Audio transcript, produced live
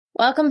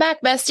Welcome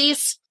back,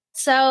 besties.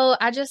 So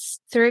I just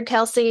threw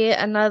Kelsey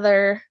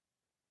another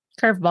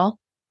curveball.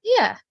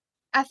 Yeah.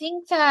 I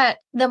think that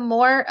the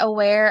more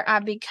aware I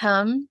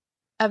become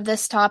of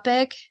this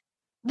topic,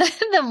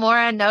 the more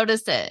I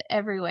notice it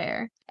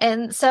everywhere.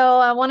 And so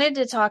I wanted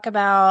to talk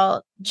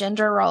about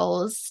gender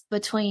roles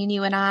between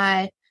you and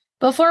I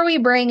before we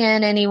bring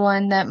in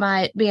anyone that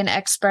might be an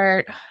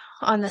expert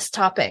on this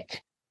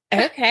topic.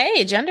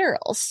 Okay, gender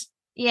roles.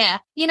 Yeah.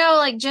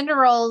 Like gender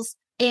roles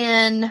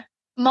in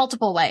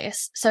multiple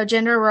ways. So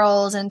gender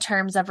roles in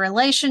terms of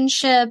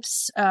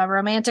relationships,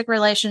 romantic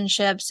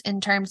relationships, in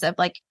terms of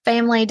like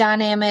family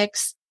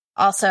dynamics,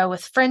 also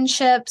with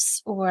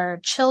friendships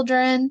or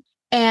children.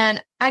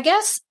 And I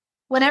guess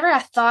whenever I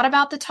thought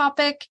about the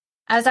topic,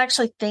 I was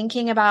actually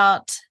thinking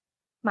about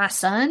my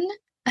son,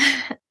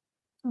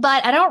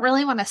 but I don't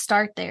really want to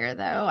start there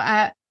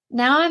though.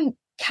 Now I'm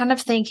kind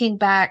of thinking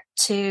back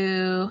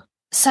to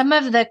some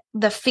of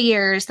the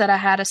fears that I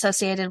had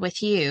associated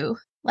with you.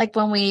 Like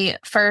when we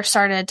first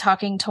started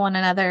talking to one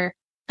another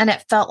and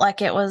it felt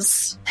like it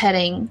was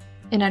heading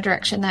in a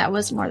direction that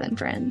was more than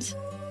friends.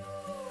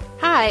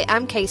 Hi,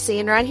 I'm Casey,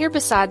 and right here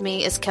beside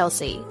me is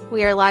Kelsey.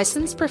 We are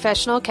licensed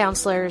professional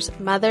counselors,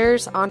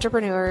 mothers,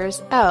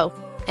 entrepreneurs,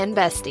 and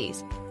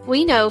besties.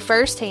 We know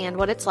firsthand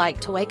what it's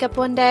like to wake up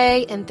one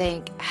day and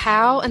think,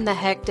 how in the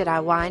heck did I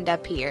wind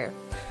up here?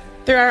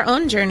 Through our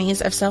own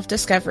journeys of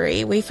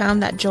self-discovery, we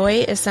found that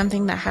joy is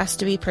something that has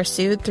to be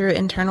pursued through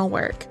internal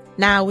work.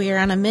 Now we are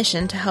on a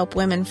mission to help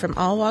women from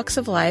all walks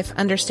of life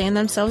understand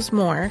themselves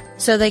more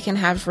so they can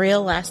have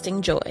real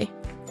lasting joy.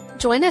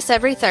 Join us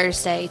every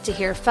Thursday to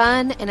hear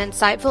fun and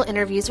insightful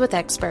interviews with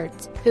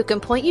experts who can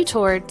point you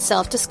toward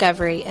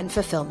self-discovery and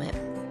fulfillment.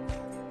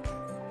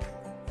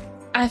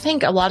 I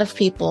think a lot of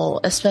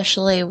people,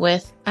 especially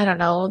with,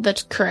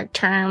 the correct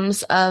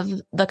terms of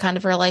the kind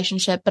of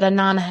relationship, but a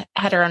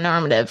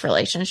non-heteronormative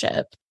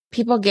relationship,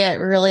 people get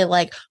really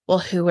like, well,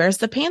 who wears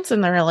the pants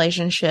in the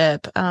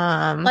relationship?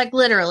 Like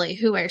literally,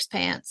 who wears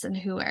pants and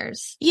who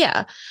wears?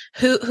 Yeah.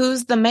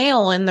 Who's the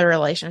male in the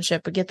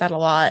relationship? We get that a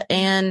lot.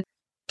 And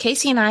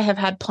Casey and I have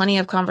had plenty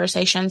of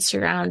conversations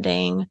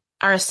surrounding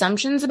our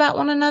assumptions about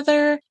one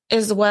another,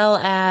 as well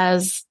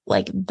as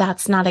like,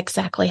 that's not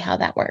exactly how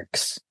that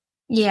works.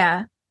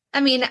 Yeah.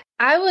 I mean,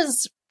 I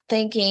was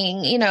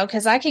thinking,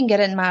 because I can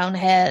get in my own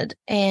head,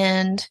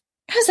 and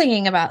I was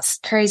thinking about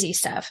crazy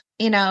stuff,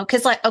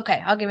 because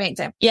okay, I'll give you an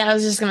example. Yeah, I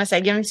was just going to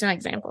say, give me some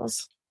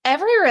examples.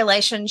 Every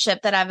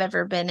relationship that I've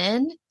ever been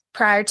in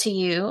prior to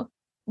you,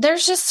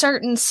 there's just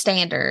certain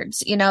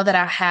standards, that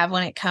I have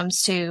when it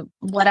comes to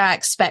what I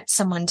expect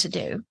someone to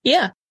do.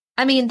 Yeah.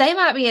 I mean, they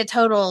might be a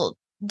total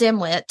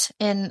dimwit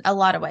in a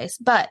lot of ways,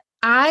 but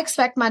I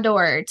expect my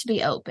door to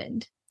be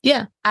opened.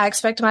 Yeah. I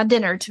expect my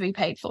dinner to be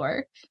paid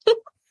for.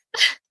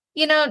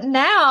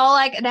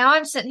 Now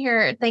I'm sitting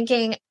here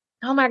thinking,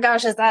 oh my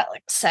gosh, is that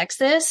like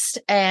sexist?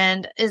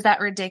 And is that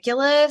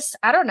ridiculous?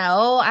 I don't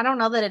know. I don't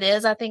know that it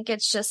is. I think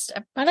it's just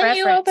a Why don't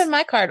you open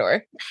my car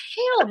door?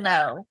 Hell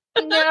no.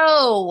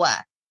 No.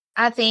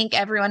 I think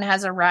everyone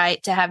has a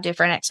right to have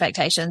different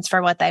expectations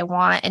for what they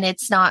want. And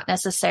it's not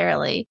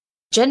necessarily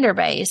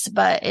gender-based,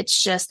 but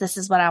it's just, this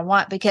is what I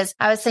want. Because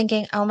I was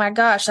thinking, oh my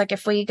gosh, like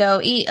if we go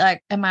eat,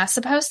 like, am I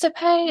supposed to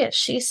pay? Is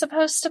she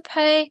supposed to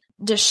pay?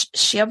 Does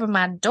she open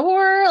my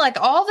door?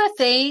 Like all the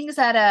things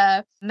at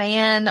a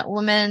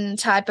man-woman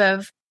type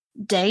of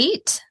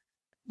date,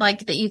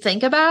 like that you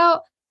think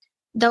about,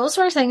 those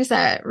were things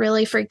that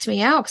really freaked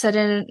me out because I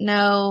didn't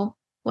know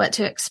what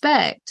to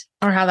expect.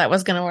 Or how that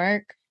was going to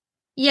work.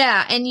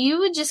 Yeah. And you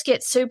would just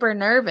get super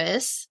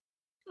nervous.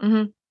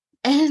 Mm-hmm.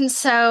 And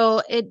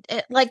so it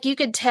like you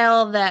could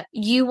tell that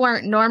you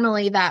weren't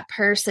normally that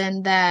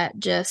person that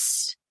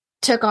just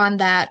took on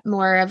that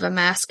more of a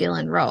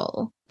masculine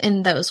role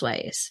in those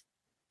ways.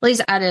 At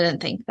least I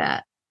didn't think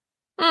that.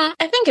 I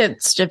think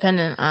it's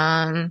dependent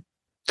on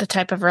the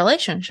type of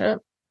relationship.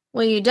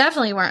 Well, you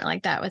definitely weren't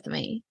like that with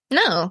me.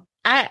 No,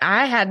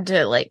 I had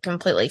to like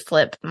completely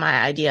flip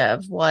my idea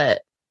of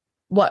what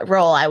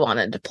role I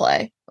wanted to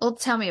play. Well,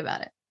 tell me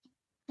about it.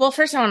 Well,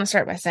 first I want to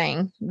start by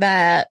saying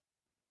that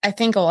I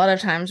think a lot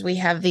of times we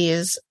have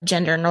these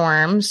gender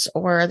norms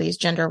or these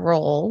gender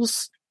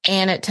roles,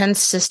 and it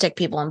tends to stick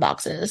people in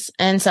boxes.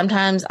 And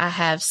sometimes I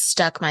have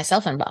stuck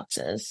myself in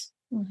boxes.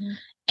 Mm-hmm.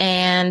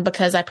 And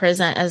because I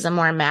present as a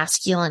more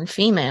masculine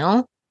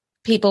female,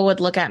 people would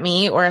look at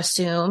me or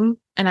assume,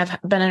 and I've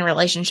been in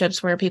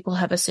relationships where people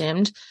have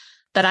assumed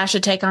that I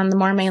should take on the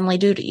more manly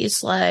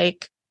duties,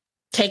 like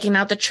taking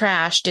out the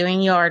trash,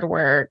 doing yard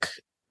work,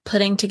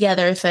 putting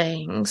together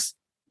things,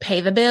 pay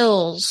the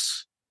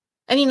bills.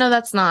 And,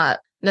 that's not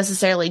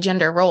necessarily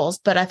gender roles,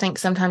 but I think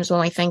sometimes when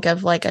we think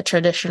of like a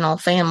traditional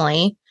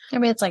family, I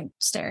mean, it's like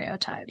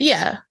stereotypes.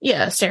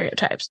 Yeah,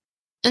 stereotypes.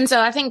 And so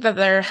I think that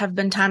there have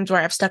been times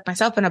where I've stuck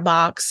myself in a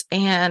box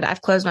and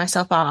I've closed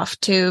myself off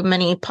to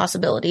many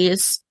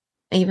possibilities,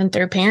 even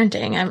through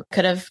parenting. I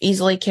could have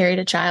easily carried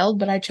a child,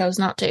 but I chose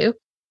not to.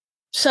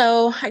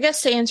 So I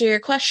guess to answer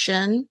your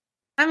question,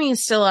 I'm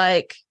used to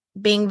like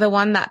being the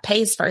one that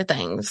pays for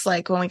things.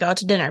 Like when we go out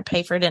to dinner,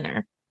 pay for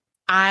dinner.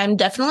 I'm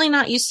definitely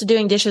not used to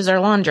doing dishes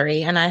or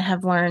laundry, and I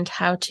have learned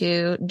how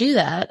to do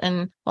that.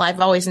 And well, I've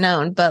always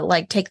known, but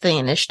like take the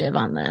initiative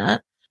on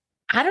that.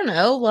 I don't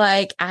know,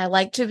 like I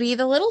like to be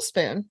the little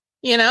spoon,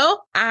 you know,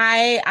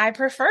 I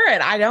prefer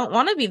it. I don't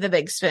want to be the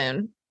big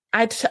spoon.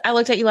 I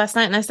looked at you last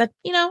night and I said,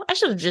 you know, I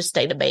should have just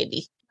stayed a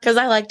baby because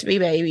I like to be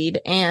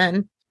babied.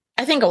 And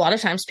I think a lot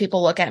of times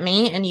people look at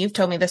me, and you've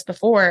told me this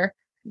before,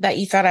 that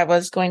you thought I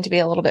was going to be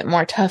a little bit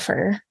more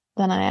tougher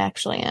than I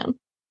actually am.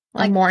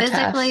 Like more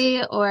physically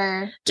tough.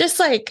 or just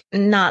like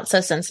not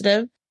so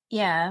sensitive.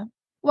 Yeah.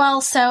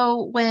 Well,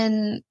 so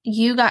when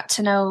you got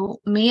to know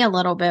me a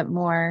little bit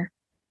more,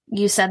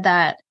 you said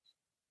that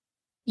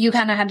you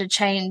kind of had to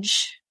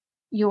change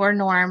your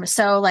norm.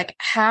 So like,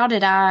 how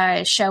did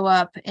I show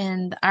up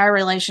in our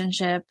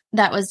relationship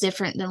that was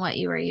different than what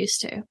you were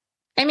used to?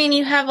 I mean,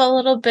 you have a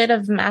little bit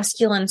of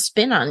masculine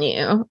spin on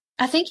you.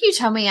 I think you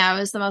told me I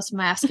was the most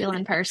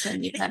masculine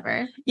person you've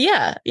ever.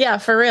 Yeah,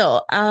 for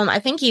real. I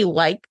think you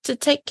like to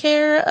take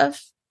care of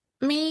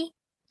me.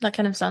 That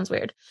kind of sounds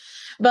weird,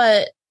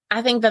 but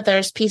I think that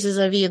there's pieces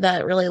of you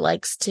that really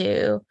likes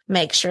to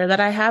make sure that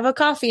I have a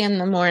coffee in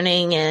the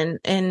morning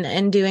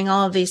and doing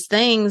all of these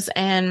things.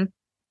 And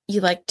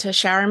you like to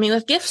shower me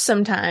with gifts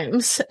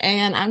sometimes.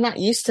 And I'm not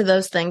used to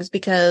those things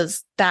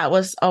because that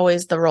was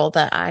always the role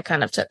that I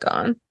kind of took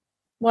on.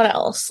 What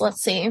else?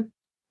 Let's see.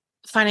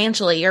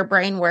 Financially, your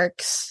brain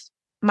works.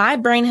 My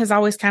brain has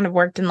always kind of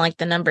worked in like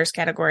the numbers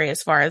category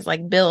as far as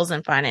like bills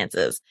and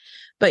finances,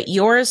 but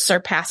yours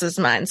surpasses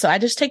mine. So I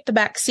just take the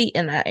back seat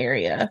in that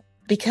area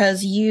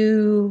because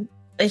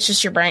it's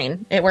just your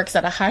brain. It works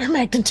at a higher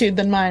magnitude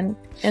than mine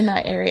in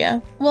that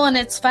area. Well, and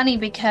it's funny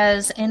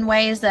because in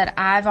ways that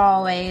I've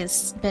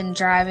always been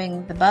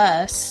driving the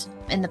bus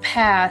in the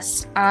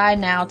past, I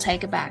now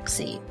take a back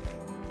seat.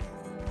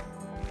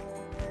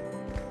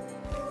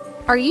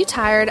 Are you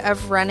tired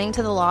of running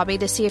to the lobby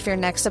to see if your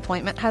next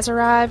appointment has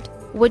arrived?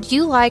 Would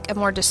you like a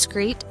more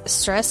discreet,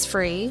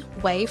 stress-free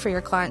way for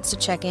your clients to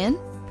check in?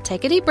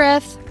 Take a deep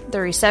breath.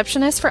 The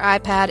Receptionist for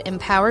iPad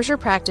empowers your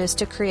practice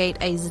to create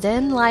a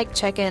Zen-like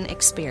check-in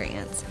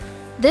experience.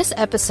 This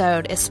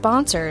episode is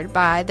sponsored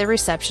by the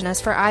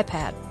Receptionist for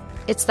iPad.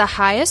 It's the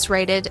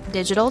highest-rated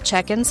digital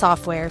check-in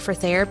software for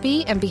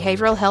therapy and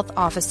behavioral health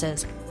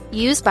offices,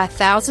 used by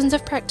thousands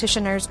of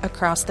practitioners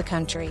across the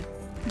country.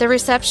 The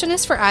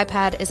Receptionist for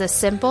iPad is a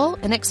simple,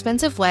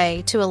 inexpensive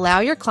way to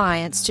allow your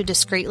clients to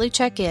discreetly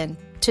check in,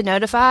 to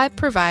notify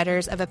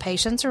providers of a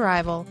patient's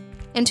arrival,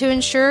 and to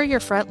ensure your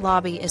front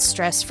lobby is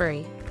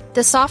stress-free.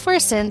 The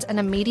software sends an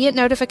immediate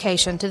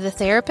notification to the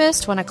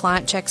therapist when a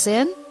client checks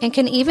in and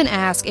can even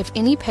ask if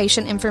any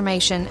patient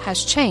information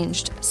has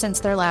changed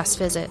since their last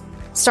visit.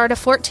 Start a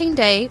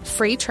 14-day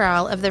free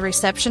trial of the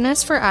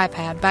Receptionist for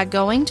iPad by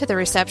going to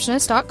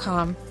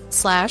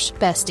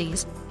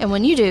thereceptionist.com/besties. And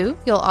when you do,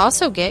 you'll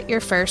also get your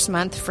first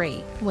month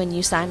free when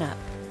you sign up.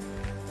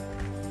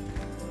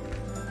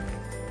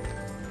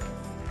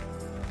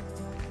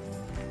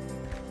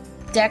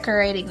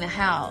 Decorating the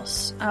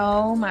house.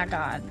 Oh my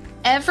God.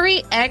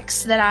 Every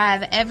ex that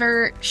I've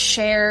ever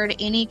shared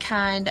any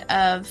kind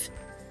of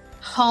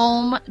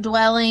home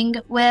dwelling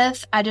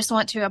with, I just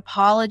want to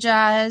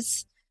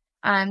apologize.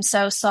 I'm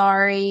so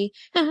sorry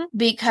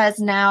because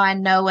now I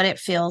know what it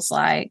feels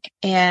like.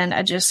 And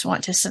I just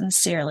want to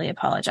sincerely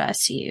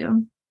apologize to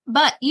you.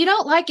 But you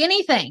don't like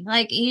anything.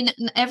 Like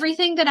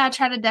everything that I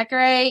try to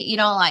decorate, you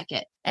don't like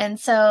it. And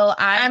so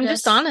I'm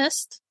just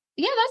honest.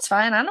 Yeah, that's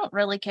fine. I don't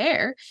really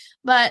care.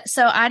 But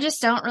so I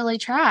just don't really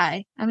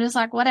try. I'm just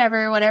like,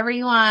 whatever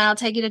you want. I'll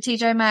take you to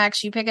TJ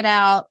Maxx. You pick it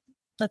out.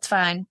 That's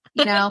fine.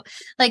 You know,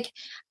 like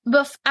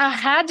I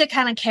had to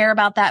kind of care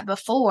about that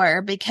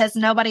before because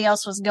nobody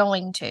else was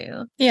going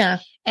to. Yeah.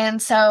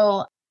 And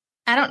so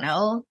I don't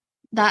know,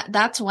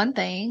 that's one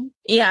thing.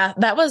 Yeah.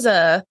 That was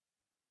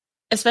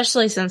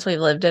especially since we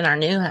lived in our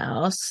new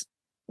house,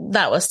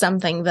 that was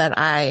something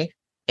that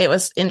it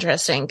was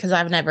interesting because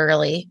I've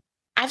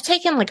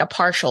taken like a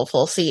partial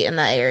full seat in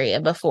that area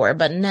before,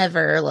 but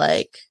never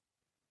like,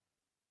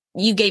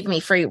 you gave me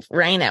free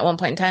reign at one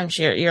point in time.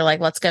 You're like,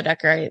 let's go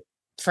decorate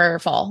for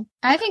fall.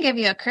 I can give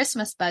you a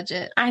Christmas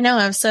budget. I know.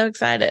 I'm so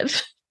excited.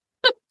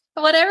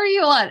 Whatever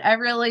you want. I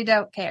really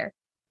don't care.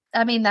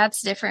 I mean,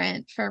 that's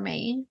different for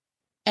me.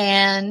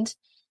 And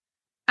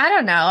I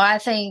don't know. I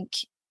think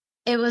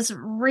it was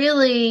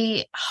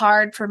really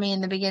hard for me in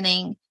the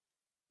beginning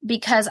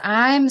because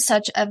I'm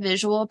such a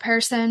visual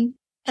person.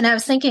 And I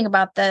was thinking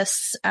about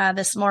this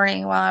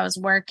morning while I was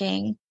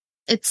working.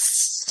 It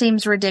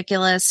seems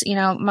ridiculous. You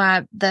know,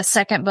 the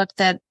second book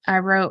that I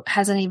wrote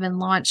hasn't even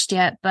launched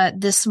yet, but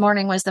this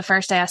morning was the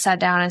first day I sat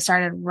down and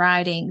started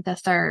writing the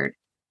third.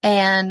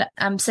 And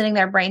I'm sitting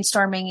there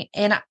brainstorming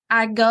and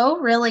I go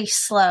really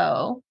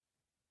slow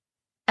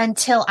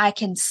until I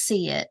can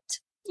see it.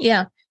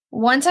 Yeah.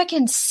 Once I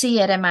can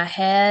see it in my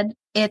head,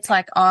 it's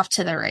like off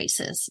to the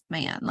races,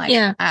 man.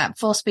 Like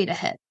full speed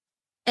ahead.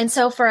 And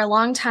so for a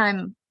long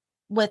time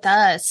with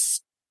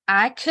us,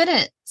 I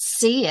couldn't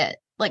see it.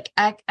 like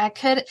I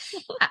could,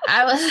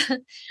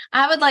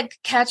 I would like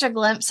catch a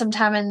glimpse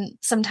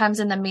sometimes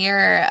in the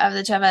mirror of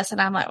the two of us.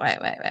 And I'm like, wait,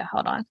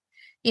 hold on.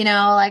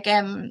 Like,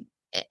 am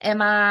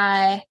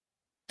I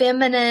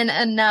feminine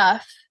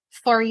enough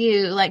for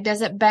you? Like,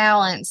 does it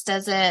balance?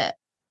 Does it?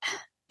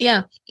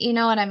 Yeah. You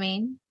know what I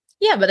mean?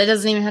 Yeah, but it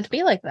doesn't even have to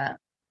be like that.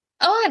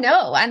 Oh,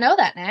 I know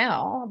that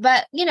now.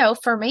 But,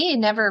 for me,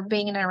 never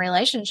being in a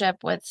relationship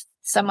with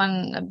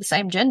someone of the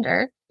same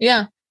gender.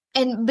 Yeah.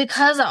 And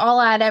because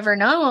all I'd ever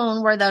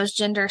known were those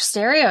gender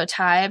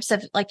stereotypes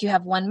of like you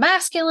have one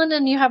masculine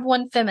and you have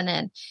one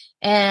feminine,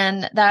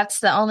 and that's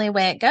the only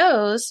way it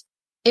goes,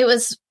 it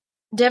was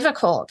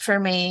difficult for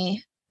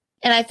me.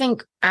 And I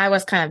think I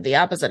was kind of the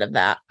opposite of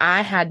that.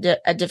 I had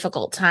a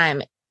difficult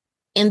time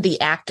in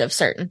the act of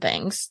certain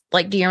things.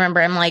 Like, do you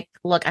remember? I'm like,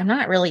 look, I'm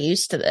not really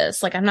used to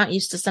this. Like, I'm not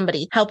used to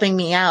somebody helping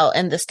me out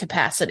in this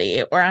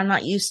capacity, or I'm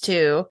not used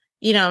to,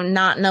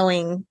 not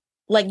knowing.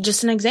 Like,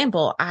 just an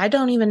example, I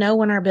don't even know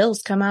when our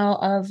bills come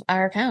out of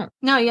our account.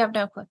 No, you have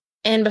no clue.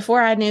 And before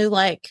I knew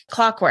like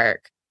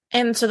clockwork.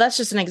 And so that's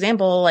just an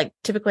example. Like,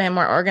 typically I'm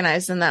more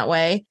organized in that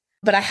way,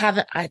 but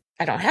I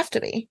don't have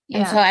to be. Yeah.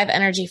 And so I have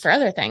energy for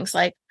other things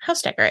like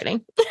house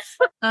decorating.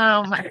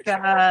 Oh my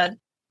God.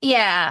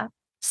 Yeah.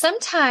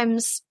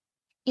 Sometimes,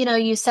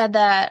 you said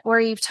that, or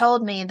you've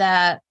told me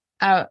that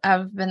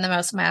I've been the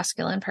most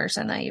masculine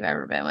person that you've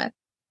ever been with.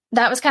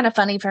 That was kind of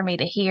funny for me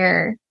to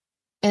hear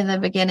in the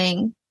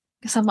beginning.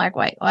 Because I'm like,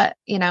 wait, what?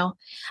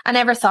 I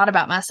never thought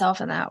about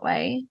myself in that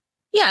way.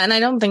 Yeah. And I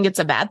don't think it's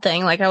a bad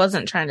thing. Like, I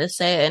wasn't trying to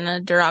say it in a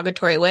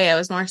derogatory way. I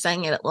was more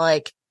saying it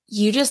like,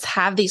 you just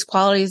have these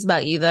qualities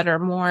about you that are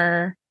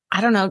more, I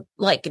don't know,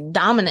 like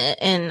dominant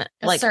and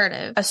like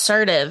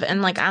assertive.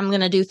 And like, I'm going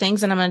to do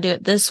things and I'm going to do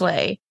it this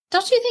way.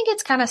 Don't you think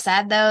it's kind of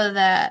sad though,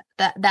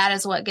 that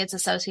is what gets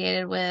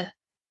associated with?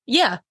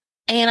 Yeah.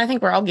 And I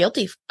think we're all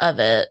guilty of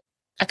it.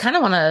 I kind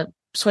of want to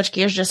switch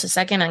gears just a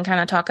second and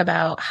kind of talk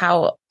about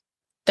how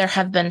there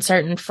have been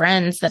certain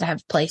friends that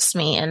have placed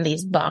me in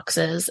these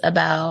boxes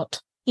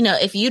about,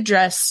 if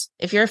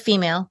you're a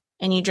female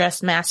and you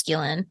dress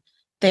masculine,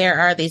 there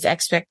are these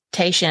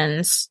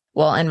expectations.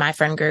 Well, in my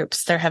friend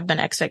groups, there have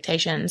been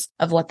expectations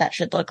of what that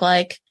should look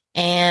like.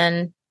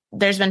 And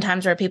there's been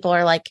times where people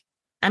are like,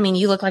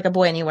 you look like a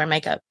boy and you wear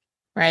makeup,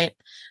 right?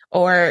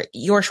 Or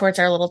your shorts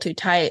are a little too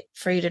tight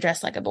for you to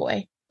dress like a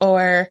boy.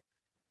 Or,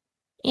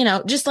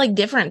 just like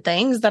different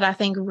things that I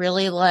think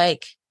really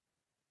like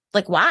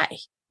why?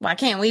 Why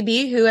can't we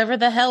be whoever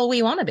the hell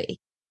we want to be?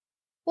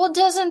 Well,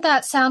 doesn't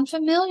that sound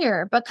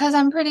familiar? Because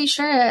I'm pretty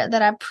sure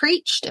that I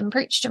preached and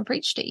preached and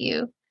preached at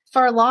you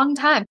for a long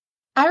time.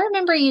 I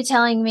remember you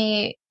telling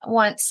me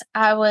once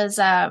I was,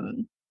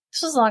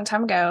 this was a long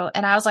time ago,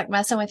 and I was like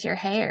messing with your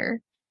hair.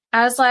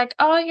 I was like,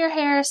 oh, your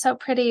hair is so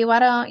pretty. Why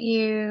don't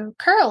you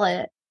curl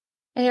it?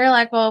 And you're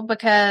like, well,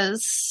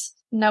 because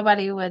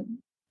nobody would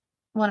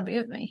want to be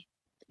with me.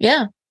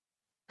 Yeah.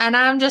 And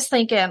I'm just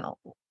thinking,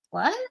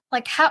 what?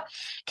 Like how?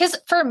 Because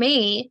for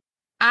me,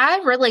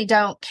 I really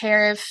don't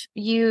care if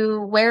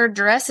you wear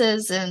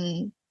dresses,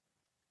 and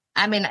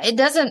it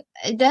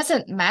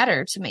doesn't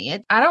matter to me.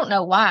 I don't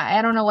know why.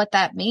 I don't know what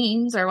that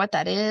means or what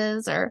that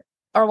is or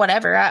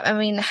whatever.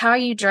 How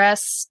you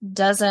dress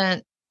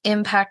doesn't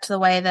impact the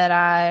way that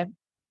I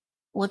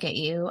look at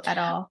you at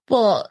all.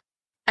 Well,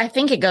 I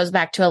think it goes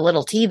back to a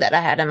little tea that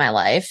I had in my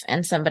life,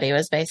 and somebody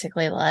was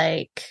basically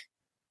like,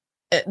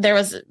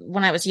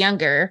 when I was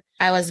younger,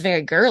 I was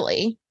very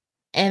girly.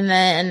 And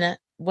then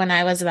when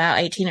I was about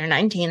 18 or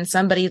 19,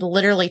 somebody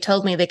literally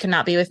told me they could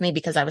not be with me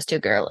because I was too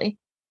girly.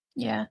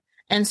 Yeah.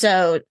 And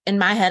so in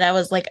my head, I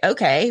was like,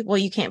 okay, well,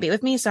 you can't be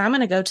with me. So I'm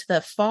going to go to the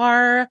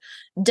far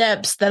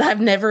depths that I've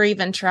never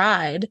even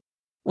tried,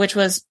 which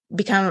was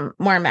become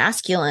more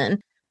masculine.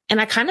 And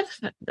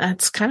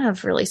that's kind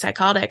of really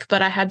psychotic,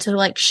 but I had to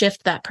like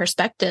shift that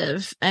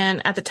perspective.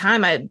 And at the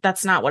time,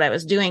 that's not what I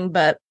was doing.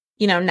 But,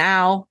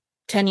 now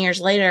 10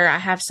 years later, I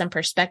have some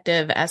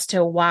perspective as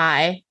to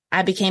why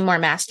I became more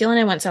masculine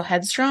and went so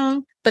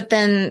headstrong. But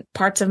then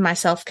parts of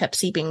myself kept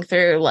seeping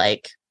through.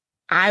 Like,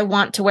 I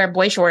want to wear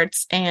boy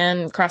shorts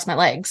and cross my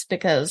legs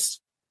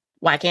because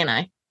why can't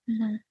I?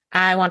 Mm-hmm.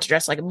 I want to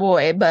dress like a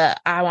boy, but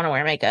I want to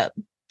wear makeup.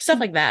 Stuff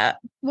like that.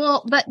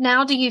 Well, but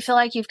now do you feel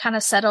like you've kind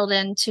of settled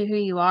into who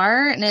you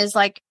are? And is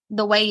like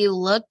the way you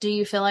look, do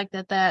you feel like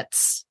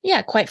that's...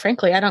 Yeah, quite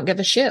frankly, I don't give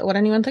a shit what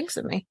anyone thinks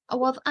of me. Oh,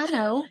 well, I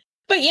know.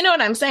 But you know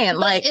what I'm saying?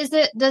 But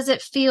does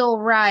it feel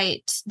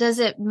right? Does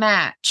it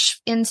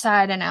match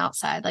inside and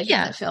outside? Like,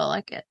 yeah. Does it feel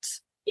like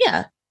it's...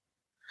 Yeah.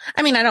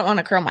 I don't want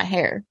to curl my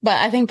hair, but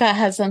I think that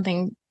has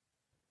something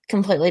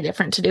completely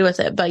different to do with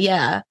it. But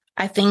yeah,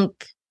 I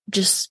think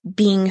just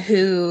being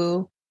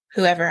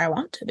whoever I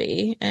want to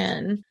be.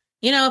 And,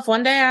 if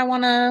one day I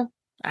want to,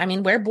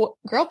 wear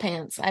girl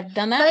pants. I've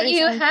done that. But recently.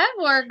 You have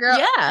wore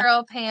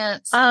girl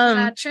pants.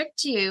 I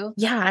tricked you.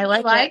 Yeah, I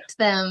liked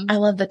them. I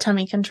love the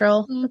tummy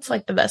control. Mm-hmm. It's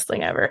like the best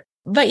thing ever.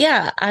 But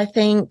yeah, I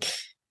think,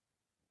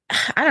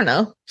 I don't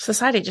know,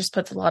 society just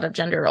puts a lot of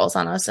gender roles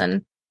on us.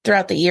 And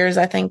throughout the years,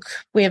 I think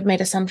we have made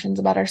assumptions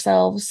about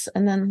ourselves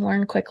and then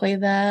learned quickly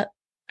that,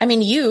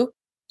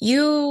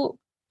 You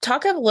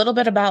talk a little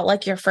bit about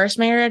like your first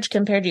marriage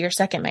compared to your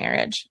second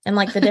marriage and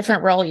like the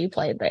different role you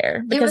played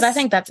there, because I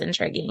think that's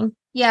intriguing.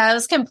 Yeah, it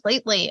was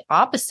completely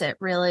opposite,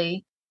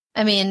 really.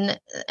 I mean,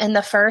 in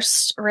the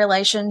first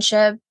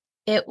relationship,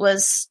 I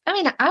was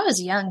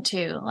young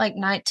too, like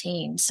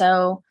 19.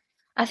 So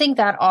I think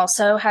that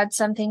also had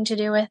something to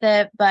do with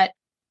it. But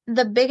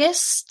the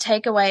biggest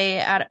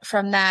takeaway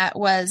from that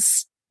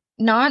was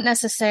not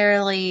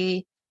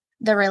necessarily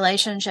the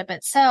relationship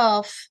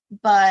itself,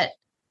 but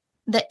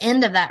the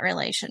end of that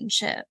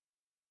relationship,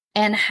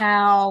 and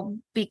how,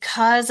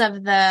 because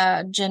of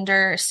the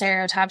gender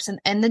stereotypes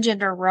and the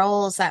gender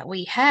roles that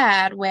we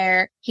had,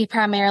 where he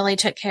primarily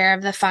took care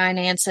of the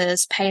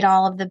finances, paid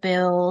all of the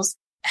bills,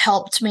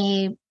 helped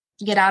me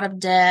get out of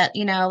debt,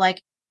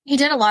 like he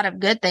did a lot of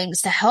good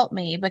things to help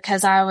me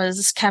because I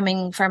was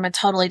coming from a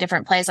totally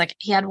different place. Like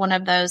he had one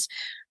of those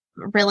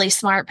really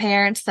smart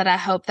parents that I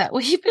hope that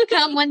we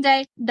become one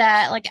day,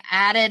 that like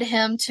added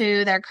him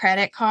to their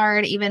credit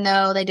card, even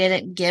though they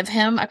didn't give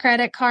him a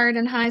credit card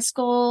in high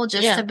school,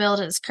 just to build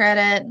his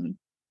credit.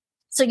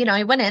 So,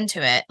 he went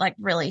into it like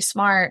really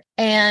smart,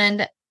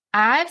 and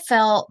I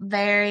felt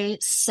very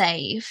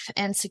safe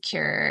and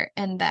secure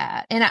in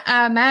that. And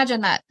I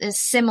imagine that is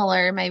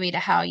similar maybe to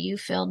how you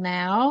feel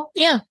now.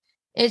 Yeah.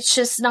 It's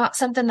just not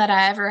something that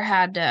I ever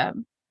had to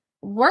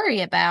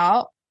worry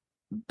about.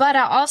 But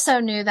I also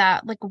knew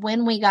that like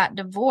when we got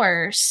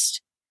divorced,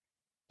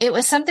 it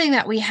was something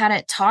that we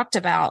hadn't talked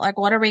about. Like,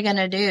 what are we going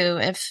to do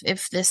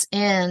if this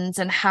ends,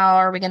 and how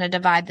are we going to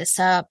divide this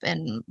up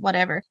and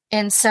whatever?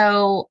 And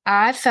so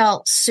I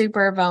felt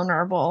super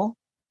vulnerable.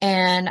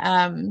 And,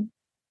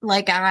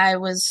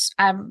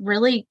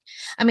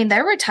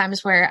 there were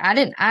times where I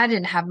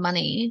didn't have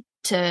money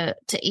to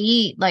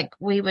eat. Like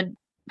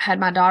had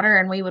my daughter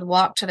and we would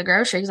walk to the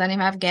grocery because I didn't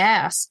even have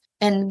gas,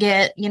 and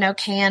get,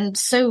 canned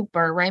soup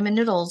or ramen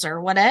noodles or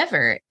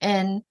whatever.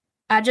 And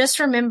I just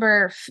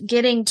remember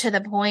getting to the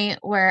point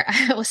where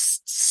I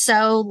was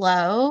so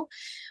low,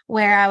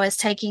 where I was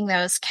taking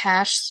those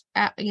cash,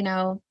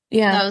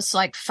 those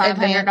like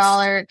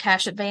 $500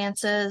 cash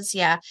advances.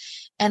 Yeah.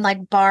 And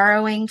like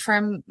borrowing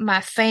from my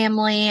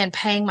family and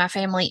paying my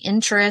family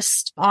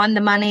interest on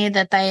the money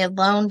that they had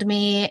loaned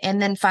me.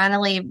 And then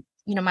finally,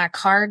 my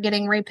car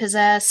getting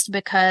repossessed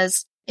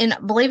because, and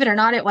believe it or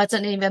not, it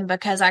wasn't even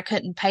because I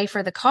couldn't pay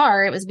for the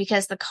car. It was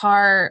because the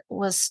car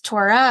was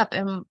tore up,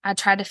 and I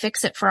tried to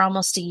fix it for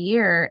almost a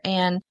year,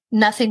 and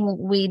nothing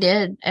we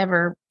did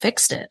ever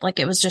fixed it. Like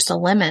it was just a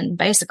lemon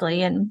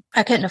basically, and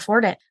I couldn't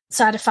afford it.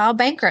 So I had to file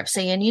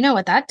bankruptcy, and you know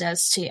what that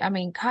does to you. I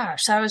mean,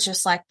 gosh, that was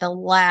just like the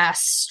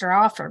last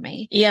straw for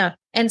me. Yeah.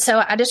 And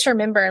so I just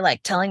remember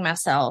like telling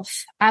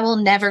myself, I will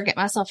never get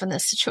myself in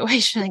this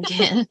situation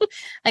again.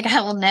 Like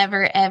I will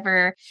never,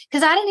 ever,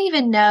 because I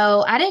didn't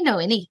know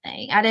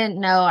anything. I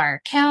didn't know our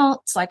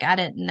accounts. Like I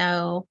didn't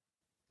know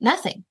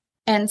nothing.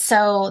 And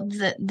so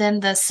then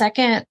the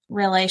second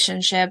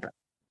relationship,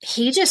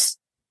 he just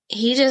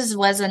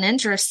wasn't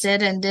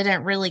interested and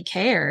didn't really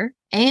care,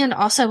 and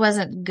also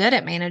wasn't good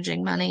at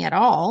managing money at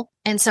all.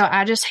 And so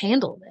I just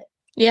handled it.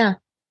 Yeah.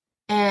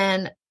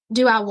 And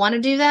do I want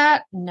to do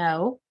that?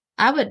 No.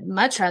 I would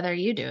much rather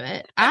you do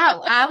it.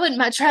 I would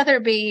much rather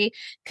be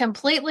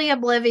completely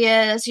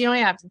oblivious. You don't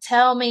even have to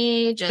tell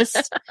me.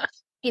 Just,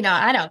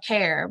 I don't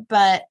care.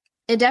 But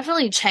it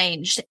definitely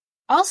changed.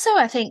 Also,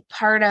 I think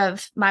part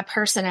of my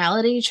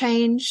personality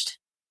changed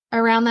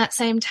around that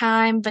same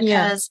time,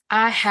 because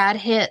I had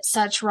hit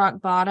such rock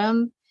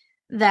bottom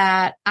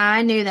that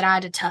I knew that I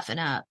had to toughen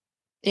up.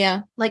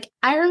 Yeah. Like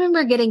I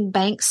remember getting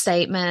bank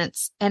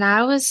statements, and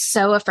I was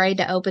so afraid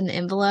to open the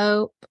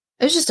envelope.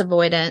 It was just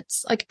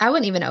avoidance. Like I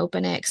wouldn't even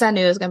open it because I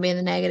knew it was going to be in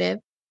the negative.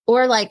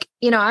 Or like,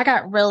 I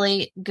got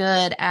really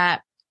good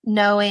at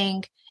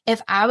knowing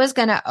if I was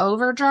going to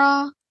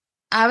overdraw,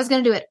 I was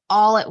going to do it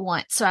all at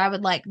once. So I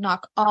would like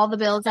knock all the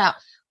bills out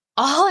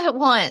all at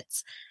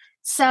once.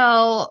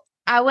 So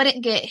I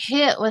wouldn't get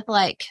hit with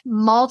like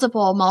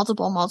multiple.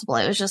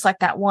 It was just like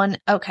that one.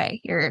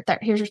 Okay, here's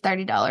your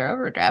 $30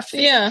 overdraft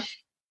fee. Yeah.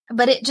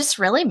 But it just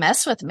really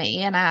messed with me.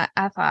 And I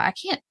thought,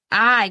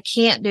 I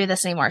can't do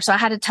this anymore. So I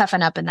had to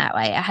toughen up in that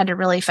way. I had to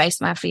really face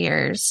my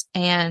fears.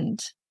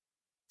 And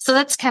so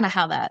that's kind of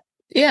how that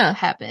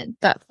happened.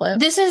 That flip.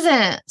 This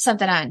isn't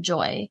something I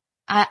enjoy.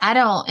 I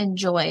don't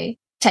enjoy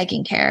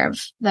taking care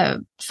of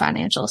the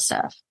financial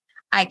stuff.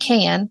 I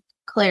can,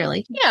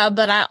 clearly. Yeah,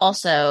 but I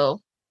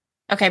also,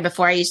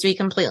 before I used to be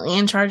completely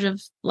in charge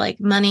of like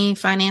money,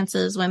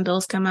 finances, when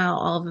bills come out,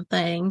 all the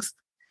things.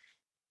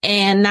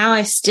 And now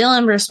I still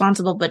am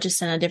responsible, but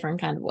just in a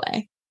different kind of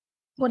way.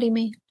 What do you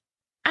mean?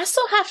 I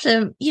still have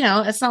to,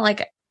 it's not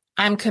like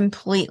I'm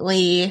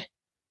completely,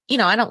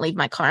 I don't leave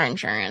my car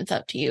insurance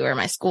up to you or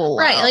my school.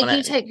 Right. Like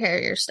you take care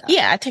of your stuff.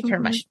 Yeah. I take care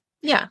of my,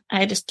 yeah.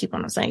 I just keep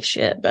on saying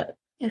shit, but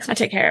I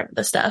take care of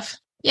the stuff.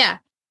 Yeah.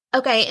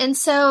 Okay. And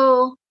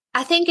so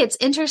I think it's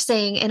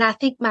interesting. And I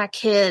think my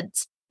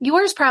kids,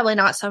 yours probably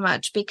not so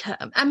much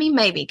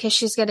maybe because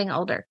she's getting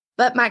older.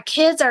 But my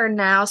kids are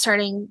now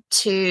starting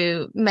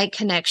to make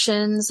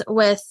connections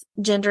with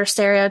gender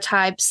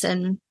stereotypes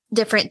and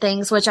different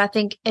things, which I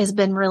think has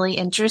been really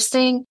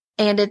interesting.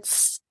 And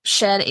it's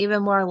shed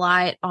even more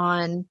light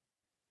on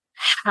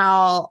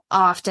how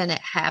often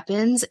it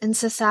happens in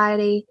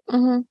society,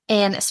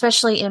 and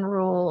especially in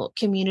rural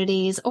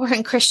communities or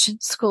in Christian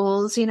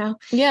schools,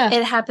 Yeah.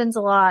 it happens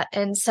a lot.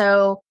 And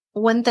so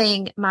one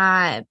thing,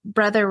 my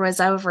brother was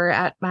over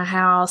at my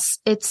house.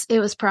 It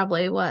was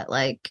probably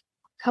a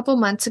couple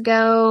months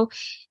ago,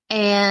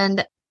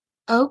 and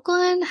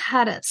Oakland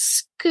had a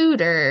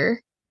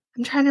scooter.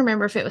 I'm trying to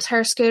remember if it was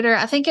her scooter.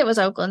 I think it was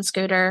Oakland's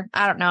scooter.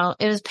 I don't know.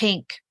 It was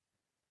pink.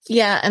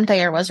 Yeah, and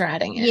Thayer was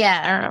riding it.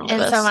 Yeah. I remember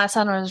And this. so my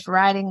son was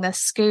riding the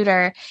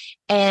scooter,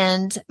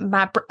 and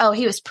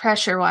he was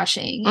pressure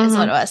washing is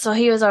what it was. So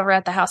he was over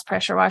at the house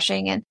pressure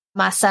washing, and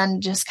my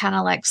son just kind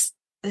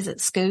of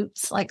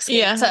scoots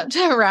up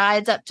to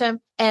rides up to him.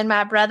 And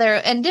my brother,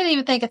 and didn't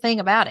even think a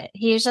thing about it.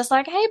 He was just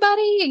like, "Hey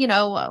buddy,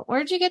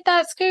 where'd you get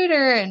that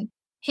scooter?" And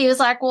he was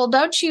like, "Well,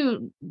 don't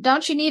you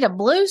need a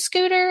blue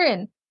scooter?"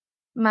 And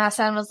my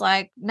son was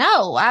like,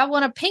 "No, I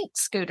want a pink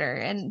scooter."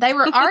 And they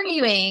were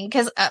arguing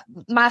because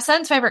my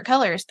son's favorite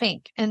color is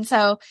pink. And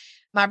so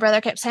my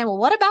brother kept saying, "Well,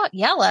 what about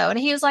yellow?" And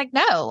he was like,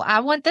 "No, I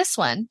want this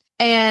one."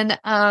 And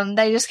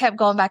they just kept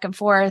going back and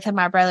forth. And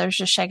my brother's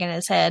just shaking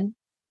his head.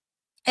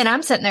 And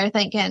I'm sitting there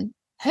thinking,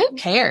 who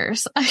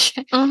cares?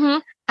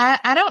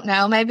 I don't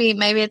know. Maybe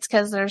it's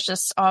because there's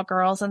just all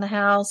girls in the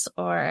house,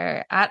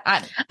 or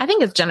I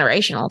think it's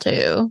generational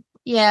too.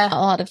 Yeah. A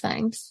lot of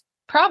things.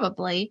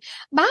 Probably.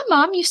 My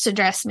mom used to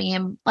dress me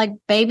in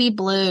baby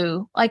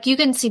blue. You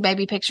can see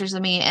baby pictures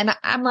of me. And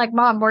I'm like,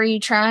 "Mom, were you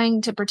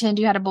trying to pretend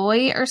you had a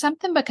boy or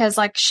something?" Because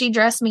she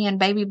dressed me in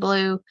baby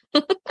blue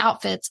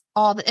outfits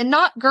and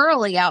not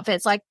girly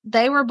outfits.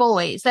 They were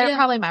boys. They were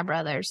probably my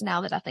brothers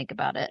now that I think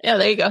about it. Yeah,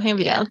 there you go.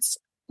 Hand-me-downs.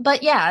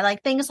 But yeah,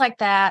 things like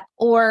that.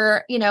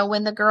 Or,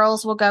 when the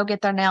girls will go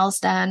get their nails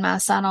done, my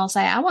son will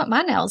say, "I want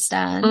my nails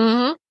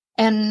done."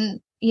 And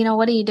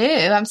what do you do?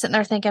 I'm sitting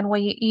there thinking, well,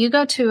 you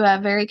go to a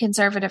very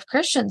conservative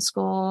Christian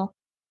school,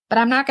 but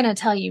I'm not going to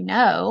tell you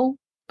no,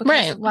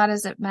 because why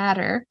does it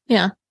matter?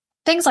 Yeah.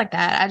 Things like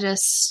that. I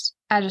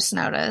just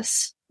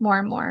notice more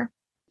and more.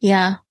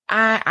 Yeah.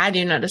 I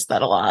do notice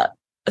that a lot,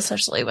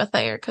 especially with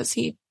Thayer, because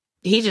he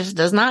just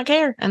does not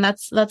care. And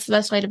that's the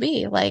best way to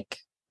be.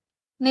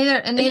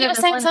 Neither he was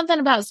saying something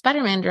about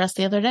Spider-Man dress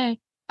the other day.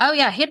 Oh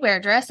yeah, he'd wear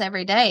a dress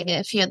every day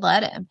if you'd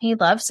let him. He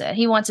loves it.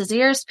 He wants his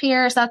ears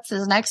pierced. That's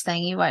his next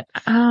thing he would.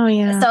 Oh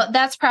yeah. So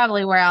that's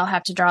probably where I'll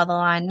have to draw the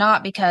line.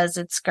 Not because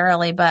it's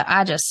girly, but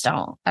I just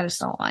don't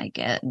like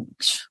it.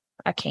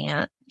 I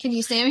can't. Can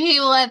you see him? He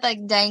will have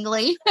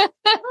dangly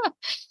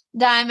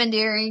diamond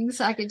earrings.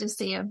 I could just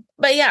see him.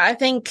 But yeah, I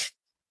think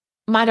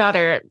my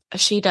daughter,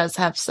 she does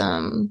have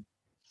some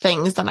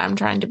things that I'm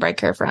trying to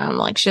break her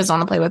from. She doesn't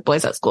want to play with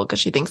boys at school because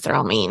she thinks they're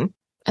all mean.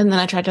 And then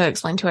I tried to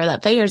explain to her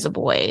that Thayer's a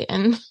boy.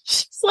 And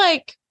she's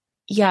like,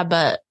 "Yeah,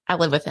 but I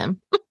live with him."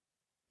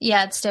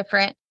 Yeah, it's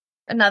different.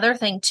 Another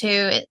thing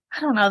too, I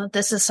don't know that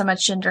this is so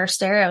much gender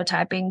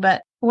stereotyping,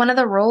 but one of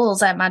the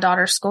rules at my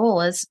daughter's school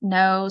is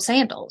no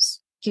sandals.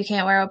 You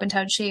can't wear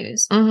open-toed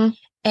shoes.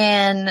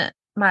 And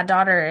my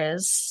daughter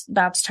is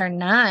about to turn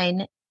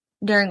 9.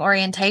 During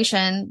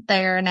orientation,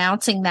 they're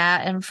announcing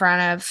that in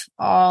front of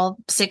all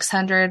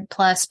 600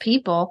 plus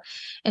people.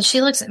 And she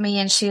looks at me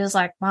and she was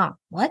like, "Mom,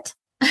 what?"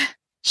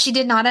 She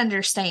did not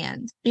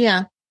understand.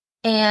 Yeah.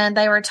 And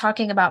they were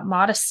talking about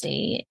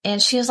modesty.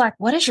 And she was like,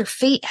 "What does your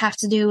feet have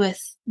to do with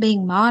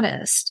being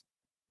modest?"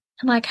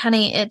 I'm like,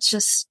 "Honey, it's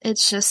just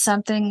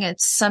something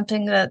that's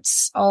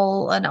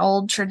an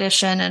old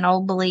tradition, an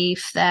old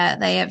belief that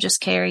they have just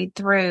carried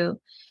through."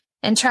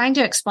 And trying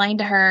to explain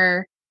to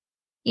her,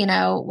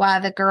 why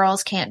the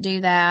girls can't do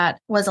that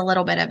was a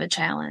little bit of a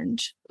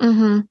challenge.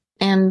 And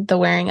the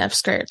wearing of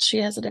skirts. She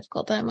has a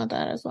difficult time with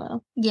that as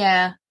well.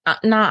 Yeah.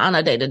 Not on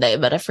a day-to-day,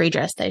 but a free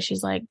dress day.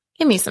 She's like,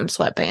 "Give me some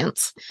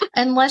sweatpants."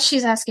 Unless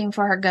she's asking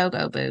for her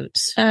go-go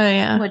boots. Oh,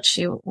 yeah. Which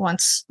she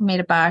wants me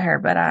to buy her,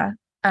 but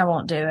I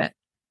won't do it.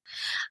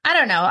 I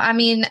don't know. I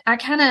mean, I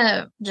kind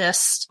of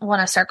just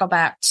want to circle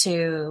back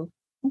to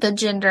the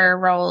gender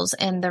roles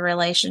in the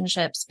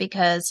relationships,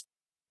 because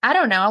I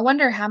don't know. I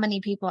wonder how many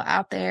people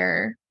out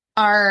there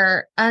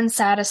are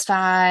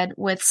unsatisfied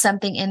with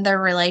something in their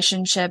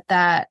relationship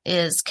that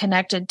is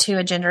connected to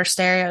a gender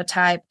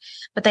stereotype,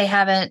 but they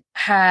haven't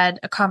had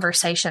a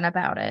conversation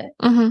about it.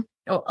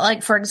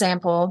 For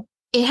example,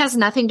 it has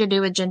nothing to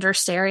do with gender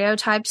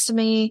stereotypes to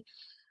me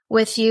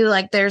with you.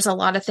 There's a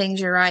lot of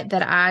things, you're right,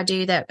 that I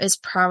do that is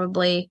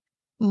probably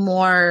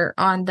more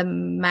on the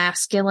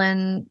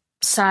masculine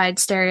side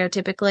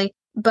stereotypically.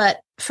 But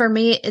for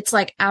me, it's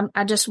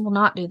I just will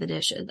not do the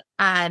dishes.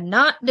 I'm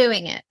not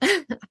doing it.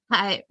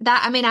 I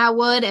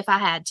would if I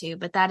had to,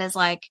 but that is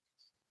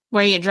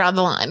where you draw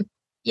the line.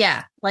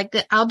 Yeah.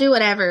 I'll do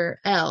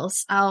whatever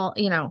else. I'll,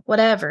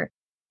 whatever.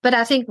 But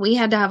I think we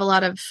had to have a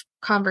lot of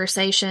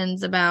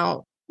conversations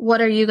about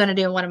what are you going to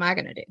do and what am I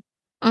going to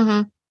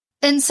do?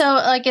 And so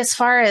as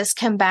far as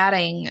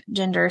combating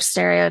gender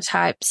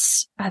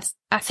stereotypes,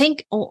 I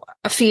think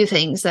a few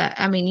things that,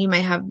 you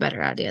may have a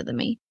better idea than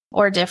me.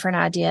 or a different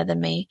idea than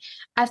me.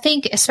 I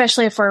think,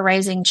 especially if we're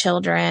raising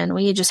children,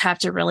 we just have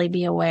to really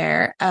be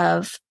aware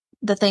of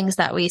the things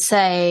that we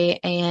say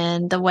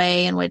and the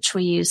way in which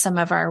we use some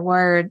of our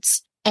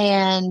words.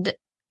 And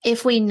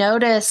if we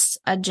notice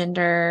a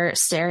gender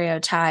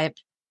stereotype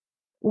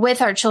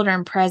with our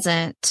children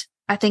present,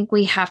 I think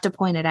we have to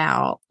point it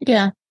out.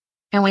 Yeah.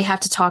 And we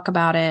have to talk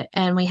about it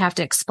and we have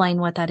to explain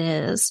what that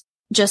is.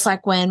 Just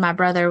like when my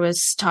brother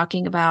was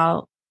talking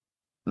about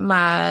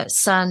my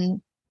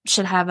son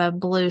should have a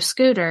blue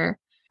scooter.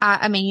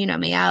 I mean, you know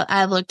me,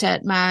 I looked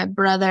at my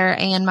brother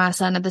and my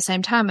son at the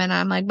same time and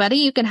I'm like, buddy,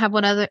 you can have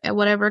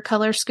whatever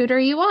color scooter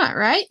you want,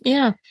 right?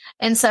 Yeah.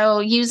 And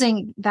so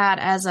using that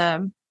as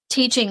a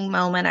teaching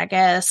moment, I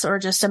guess, or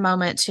just a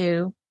moment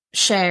to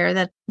share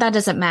that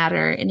doesn't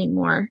matter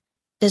anymore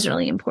is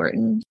really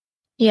important.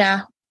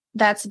 Yeah.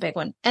 That's a big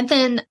one. And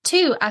then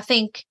 2, I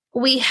think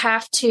we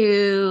have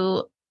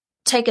to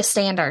take a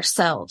stand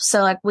ourselves.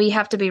 So like we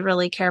have to be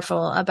really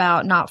careful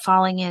about not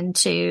falling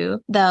into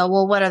the,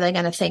 well, what are they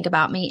going to think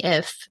about me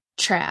if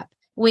trap?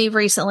 We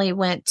recently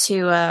went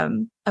to a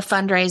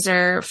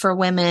fundraiser for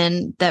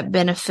women that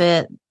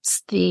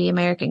benefits the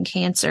American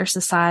Cancer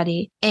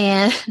Society.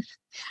 And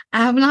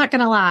I'm not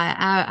going to lie.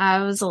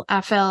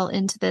 I fell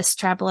into this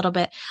trap a little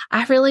bit.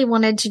 I really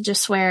wanted to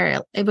just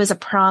wear, it was a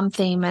prom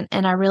theme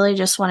and I really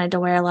just wanted to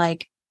wear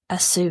like a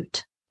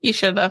suit. You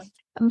should have.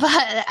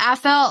 But I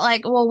felt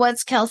like, well,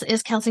 is Kelsey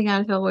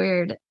going to feel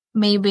weird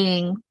me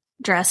being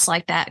dressed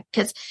like that?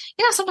 Cause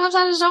sometimes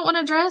I just don't want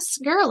to dress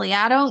girly.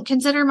 I don't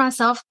consider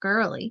myself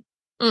girly.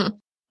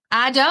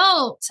 I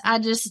don't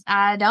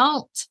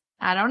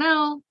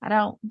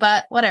know,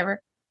 but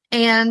whatever.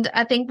 And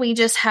I think we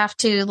just have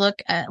to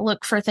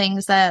look for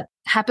things that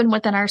happen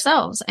within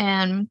ourselves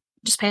and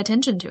just pay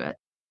attention to it.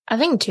 I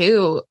think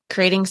too,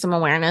 creating some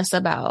awareness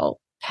about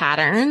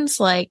patterns,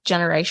 like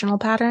generational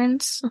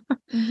patterns,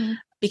 Mm-hmm.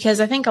 because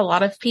I think a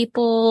lot of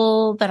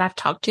people that I've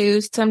talked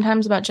to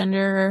sometimes about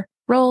gender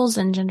roles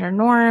and gender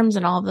norms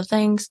and all the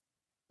things,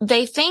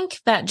 they think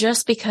that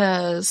just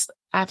because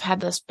I've had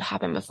this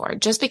happen before,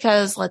 just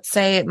because let's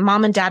say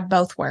mom and dad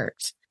both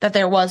worked, that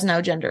there was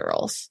no gender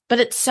roles, but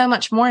it's so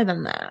much more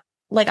than that.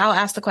 Like I'll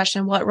ask the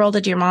question, what role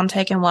did your mom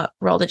take and what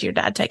role did your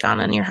dad take on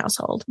in your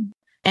household?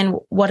 And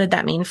what did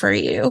that mean for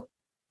you?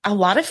 A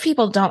lot of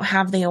people don't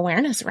have the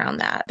awareness around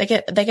that.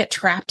 They get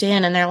trapped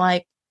in and they're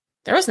like,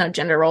 there was no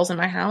gender roles in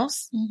my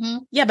house. Mm-hmm.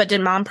 Yeah, but did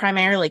mom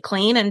primarily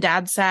clean and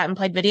dad sat and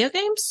played video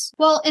games?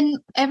 Well, and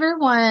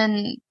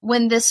everyone,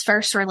 when this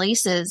first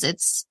releases,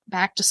 it's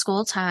back to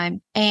school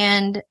time.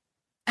 And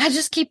I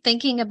just keep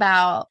thinking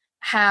about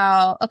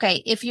how,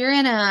 okay, if you're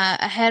in a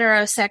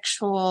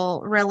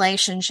heterosexual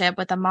relationship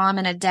with a mom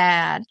and a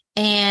dad,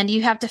 and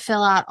you have to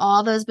fill out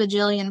all those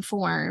bajillion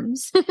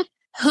forms,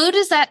 who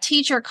does that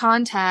teacher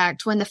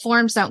contact when the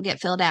forms don't get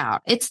filled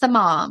out? It's the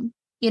mom,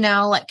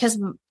 cause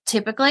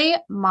typically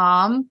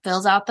mom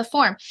fills out the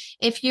form.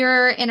 If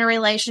you're in a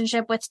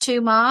relationship with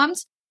 2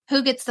 moms,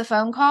 who gets the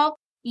phone call?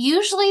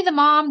 Usually the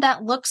mom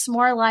that looks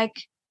more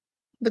like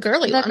the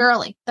girly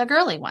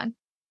one.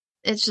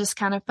 It's just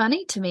kind of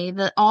funny to me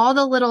that all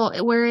the little,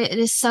 where it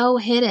is so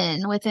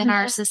hidden within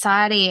our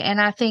society.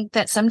 And I think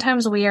that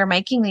sometimes we are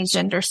making these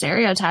gender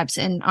stereotypes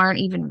and aren't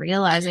even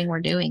realizing we're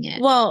doing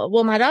it. Well,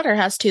 my daughter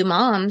has 2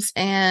 moms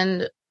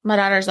and my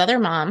daughter's other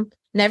mom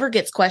never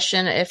gets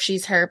questioned if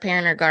she's her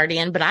parent or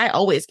guardian, but I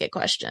always get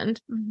questioned.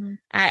 Mm-hmm.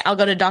 I'll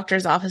go to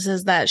doctor's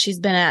offices that she's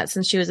been at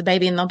since she was a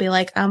baby and they'll be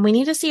like, we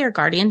need to see her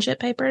guardianship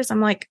papers.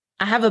 I'm like,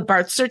 I have a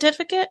birth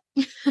certificate.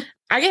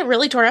 I get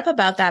really tore up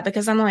about that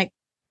because I'm like,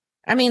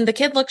 the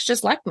kid looks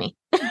just like me.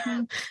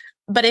 Mm-hmm.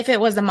 But if it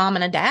was a mom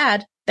and a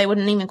dad, they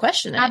wouldn't even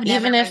question it. I've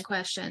never been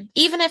questioned.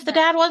 Even if the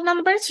dad wasn't on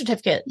the birth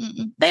certificate,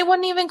 they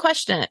wouldn't even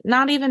question it.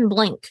 Not even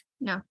blink.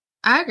 No.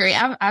 I agree.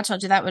 I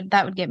told you that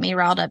would get me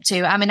riled up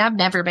too. I've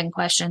never been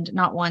questioned,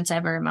 not once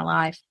ever in my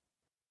life.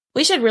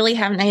 We should really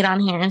have Nate on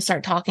here and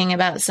start talking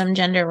about some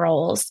gender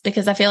roles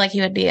because I feel like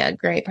he would be a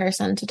great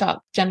person to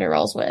talk gender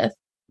roles with.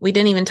 We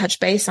didn't even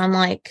touch base on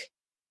like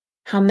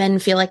how men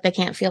feel like they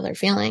can't feel their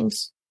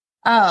feelings.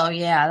 Oh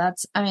yeah.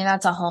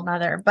 That's a whole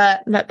nother,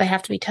 but that they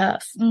have to be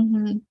tough.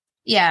 Mm-hmm.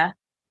 Yeah.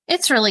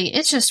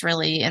 It's just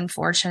really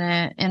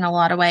unfortunate in a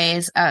lot of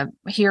ways.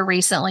 Here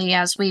recently,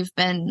 as we've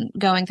been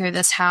going through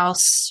this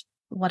house,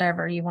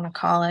 whatever you want to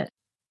call it,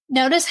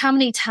 notice how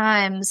many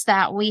times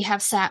that we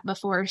have sat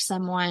before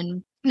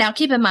someone. Now,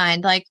 keep in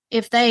mind, like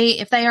if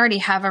they already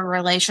have a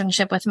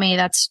relationship with me,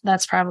 that's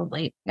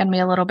probably going to be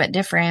a little bit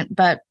different.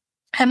 But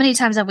how many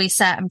times have we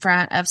sat in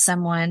front of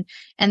someone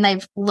and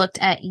they've looked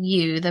at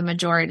you, the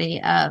majority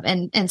of,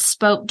 and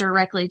spoke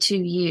directly to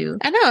you?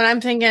 I know. And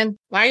I'm thinking,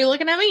 why are you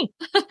looking at me?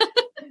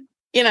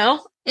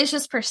 It's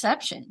just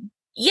perception.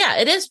 Yeah,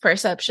 it is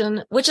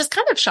perception, which is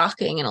kind of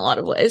shocking in a lot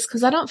of ways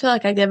because I don't feel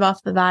like I give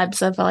off the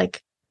vibes of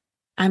like,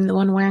 I'm the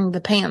one wearing the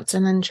pants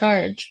and in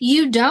charge.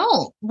 You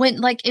don't. When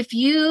like if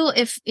you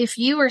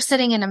were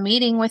sitting in a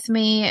meeting with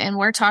me and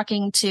we're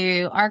talking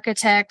to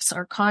architects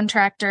or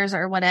contractors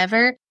or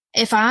whatever,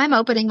 if I'm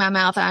opening my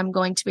mouth, I'm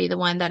going to be the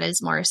one that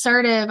is more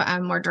assertive.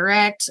 I'm more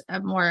direct.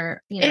 I'm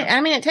more,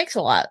 it takes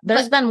a lot.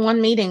 There's been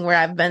one meeting where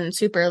I've been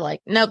super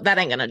like, nope, that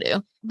ain't going to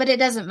do. But it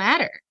doesn't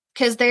matter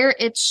because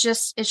it's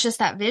just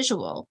that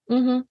visual.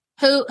 Mm-hmm.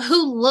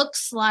 Who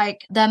looks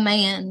like the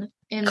man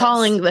in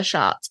calling the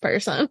shots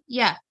person.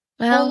 Yeah.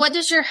 Well, what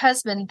does your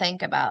husband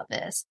think about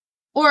this?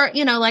 Or,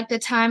 like the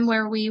time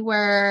where we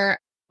were.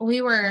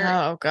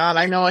 Oh God,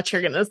 I know what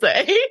you're going to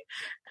say.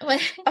 I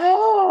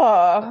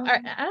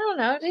don't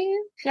know, do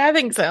you? Yeah, I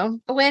think so.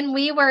 When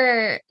we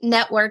were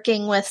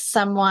networking with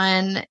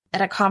someone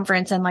at a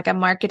conference in like a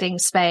marketing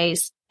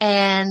space,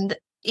 and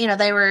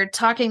they were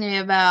talking to me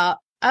about,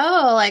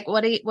 like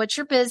what's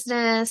your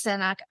business?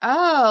 And like,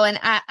 and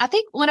I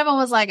think one of them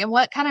was like, and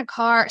what kind of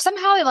car?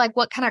 Somehow like,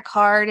 what kind of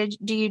car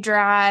do you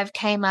drive?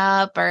 Came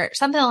up or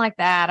something like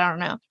that. I don't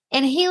know.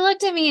 And he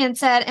looked at me and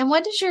said, and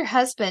what does your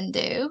husband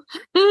do?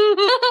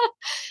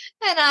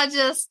 And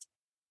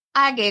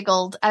I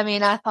giggled. I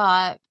mean, I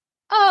thought,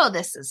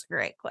 this is a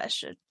great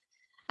question.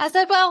 I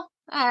said, well,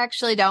 I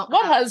actually don't.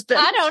 What husband?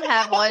 I don't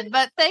have one,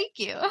 but thank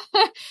you.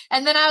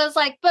 And then I was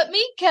like, but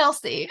meet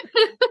Kelsey.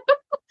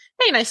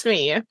 Hey, nice to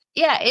meet you.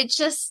 Yeah, it's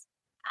just,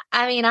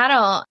 I mean, I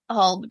don't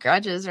hold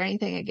grudges or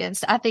anything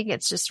against it. I think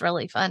it's just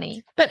really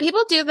funny. But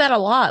people do that a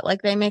lot.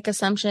 Like they make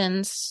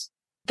assumptions.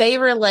 They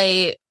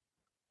relate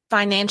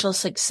financial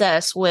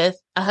success with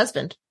a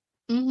husband.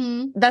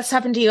 Mm-hmm. That's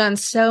happened to you on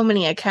so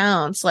many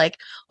accounts. Like,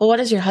 well, what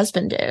does your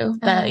husband do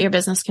that your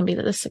business can be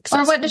this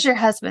successful? Or what does your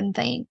husband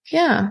think?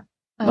 Yeah.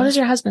 What does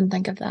your husband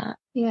think of that?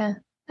 Yeah.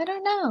 I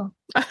don't know.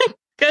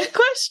 Good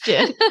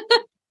question.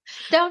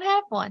 Don't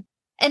have one.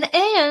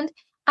 And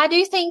I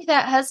do think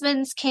that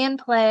husbands can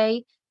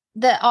play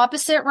the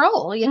opposite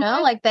role,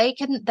 Mm-hmm. like they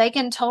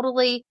can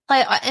totally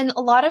play. And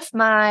a lot of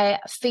my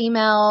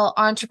female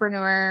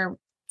entrepreneur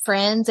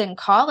friends and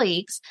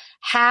colleagues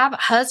have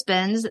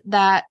husbands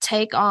that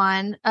take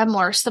on a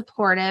more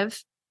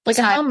supportive, like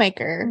a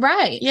homemaker.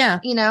 Right. Yeah.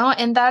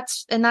 And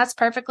that's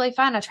perfectly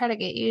fine. I try to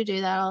get you to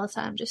do that all the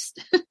time. Just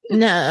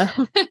no,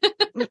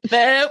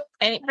 nope,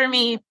 ain't for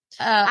me.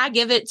 I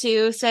give it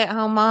to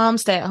stay-at-home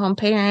moms, stay-at-home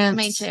parents.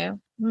 Me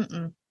too.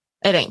 Mm-mm.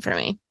 It ain't for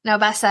me. No,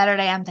 by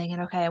Saturday, I'm thinking,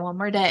 okay, one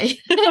more day.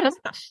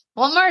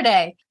 One more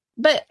day.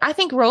 But I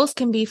think roles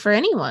can be for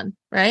anyone,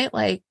 right?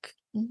 Like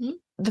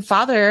the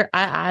father,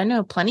 I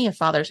know plenty of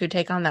fathers who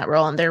take on that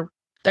role and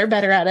they're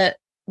better at it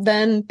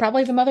than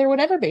probably the mother would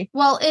ever be.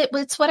 Well,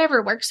 it's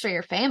whatever works for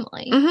your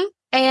family. Mm-hmm.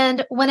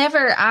 And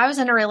whenever I was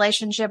in a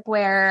relationship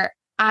where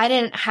I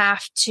didn't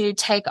have to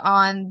take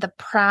on the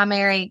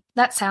primary,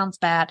 that sounds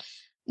bad,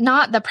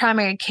 not the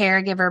primary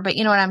caregiver, but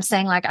you know what I'm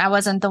saying? Like I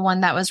wasn't the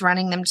one that was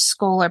running them to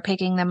school or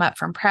picking them up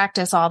from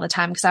practice all the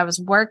time because I was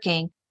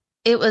working.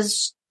 It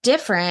was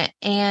different.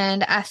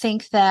 And I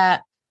think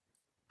that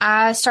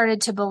I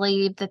started to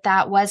believe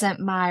that wasn't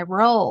my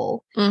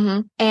role.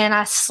 Mm-hmm. And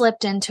I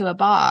slipped into a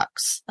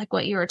box, like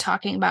what you were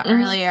talking about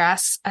earlier.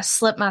 I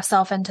slipped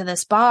myself into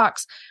this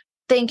box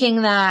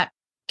thinking that,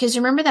 because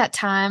you remember that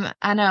time,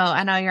 I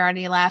know you're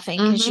already laughing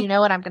because you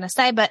know what I'm going to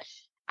say, but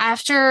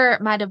after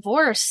my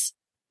divorce,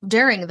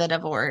 during the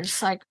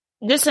divorce, like,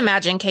 just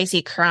imagine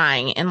Casey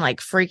crying and like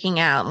freaking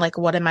out. Like,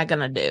 what am I going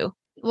to do?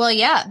 Well,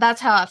 yeah,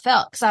 that's how I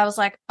felt. Cause I was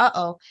like,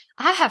 I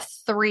have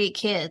 3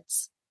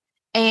 kids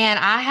and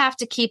I have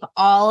to keep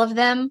all of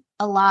them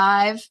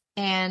alive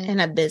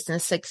and a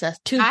business success.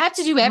 I have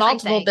to do everything.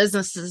 Multiple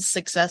businesses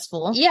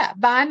successful. Yeah.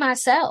 By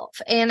myself.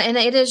 And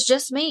it is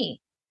just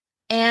me.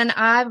 And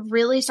I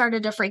really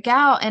started to freak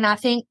out. And I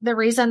think the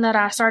reason that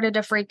I started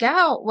to freak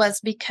out was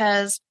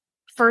because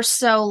for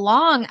so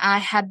long, I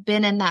had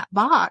been in that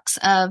box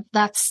of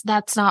that's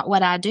not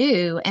what I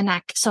do. And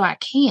so I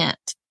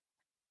can't.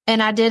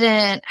 And I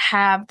didn't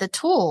have the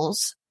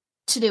tools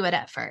to do it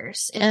at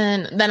first.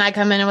 And then I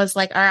come in and was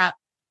like, all right,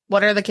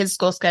 what are the kids'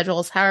 school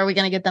schedules? How are we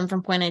going to get them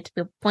from point A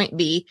to point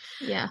B?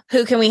 Yeah.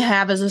 Who can we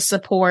have as a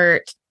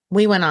support?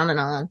 We went on and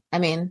on. I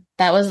mean,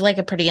 that was like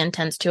a pretty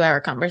intense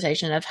 2-hour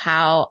conversation of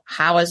how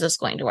is this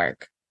going to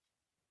work?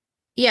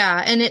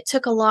 Yeah. And it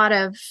took a lot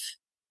of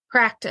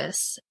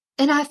practice.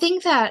 And I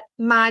think that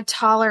my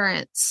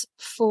tolerance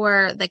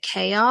for the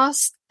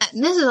chaos,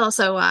 and this is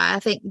also why I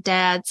think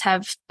dads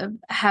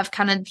have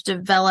kind of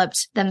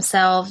developed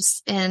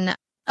themselves in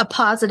a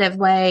positive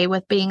way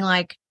with being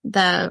like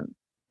the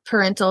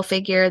parental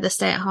figure, the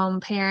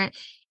stay-at-home parent.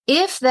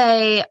 If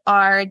they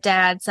are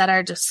dads that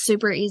are just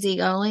super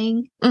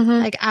easygoing,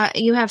 like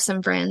you have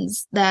some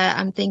friends that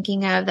I'm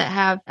thinking of that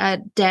have a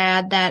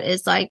dad that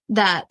is like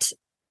that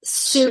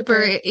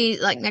super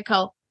like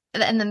Nicole,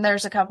 and then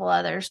there's a couple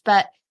others,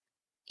 but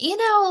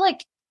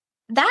like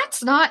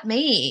that's not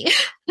me.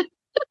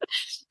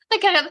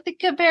 Like I have to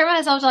compare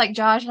myself to like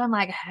Josh, and I'm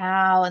like,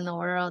 how in the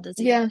world is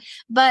he? Yeah.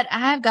 But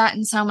I've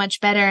gotten so much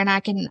better, and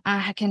I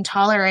can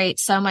tolerate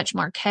so much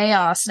more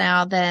chaos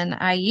now than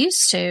I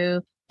used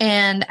to.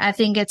 And I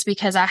think it's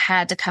because I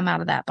had to come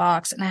out of that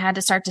box and I had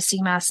to start to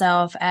see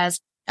myself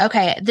as,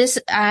 okay,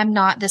 I'm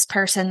not this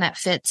person that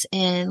fits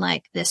in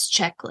like this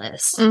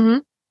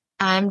checklist.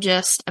 I'm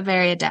just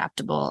very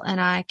adaptable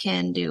and I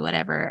can do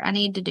whatever I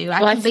need to do.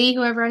 I Well, can be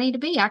whoever I need to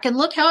be. I can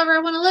look however I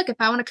want to look. If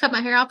I want to cut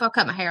my hair off, I'll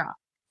cut my hair off.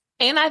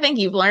 And I think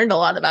you've learned a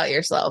lot about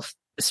yourself,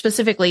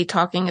 specifically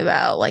talking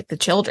about like the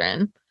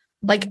children.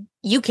 Like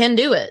you can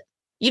do it.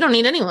 You don't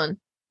need anyone.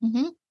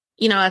 Mm-hmm.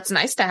 You know, it's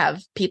nice to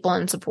have people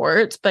and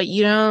supports, but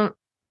you don't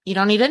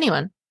need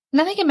anyone.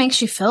 And I think it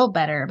makes you feel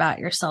better about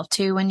yourself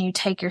too when you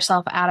take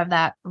yourself out of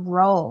that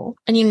role.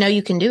 And you know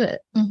you can do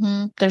it.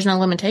 Mm-hmm. There's no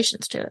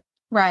limitations to it.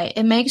 Right.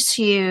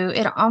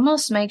 It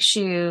almost makes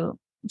you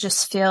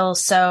just feel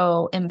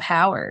so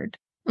empowered.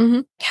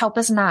 Mm-hmm. Help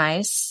is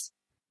nice.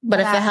 But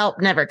if the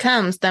help never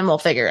comes, then we'll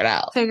figure it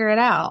out.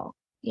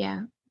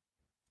 Yeah.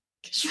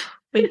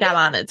 We got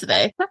on it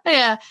today.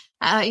 Yeah.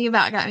 You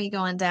about got me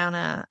going down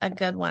a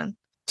good one.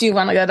 Do you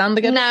want to go down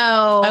the good one?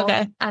 No.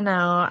 Okay. I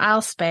know.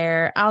 I'll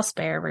spare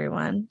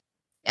everyone.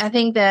 I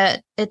think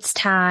that it's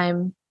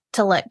time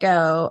to let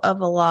go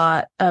of a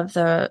lot of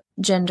the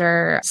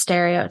gender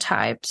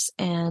stereotypes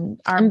and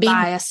our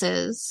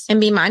biases. And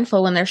be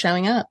mindful when they're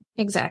showing up.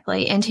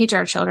 Exactly. And teach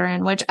our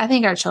children, which I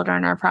think our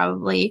children are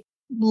probably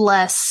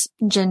less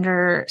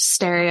gender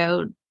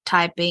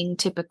stereotyping,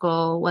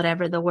 typical,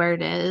 whatever the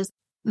word is,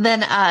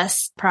 than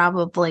us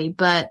probably.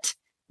 But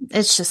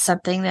it's just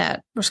something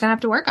that we're just going to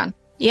have to work on.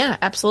 Yeah,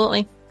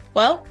 absolutely.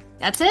 Well,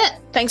 that's it.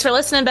 Thanks for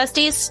listening,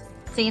 besties.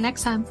 See you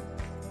next time.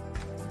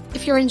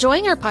 If you're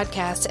enjoying our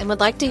podcast and would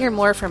like to hear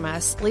more from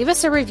us, leave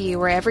us a review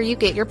wherever you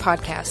get your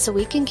podcasts so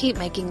we can keep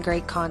making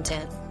great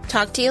content.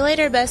 Talk to you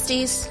later,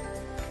 besties.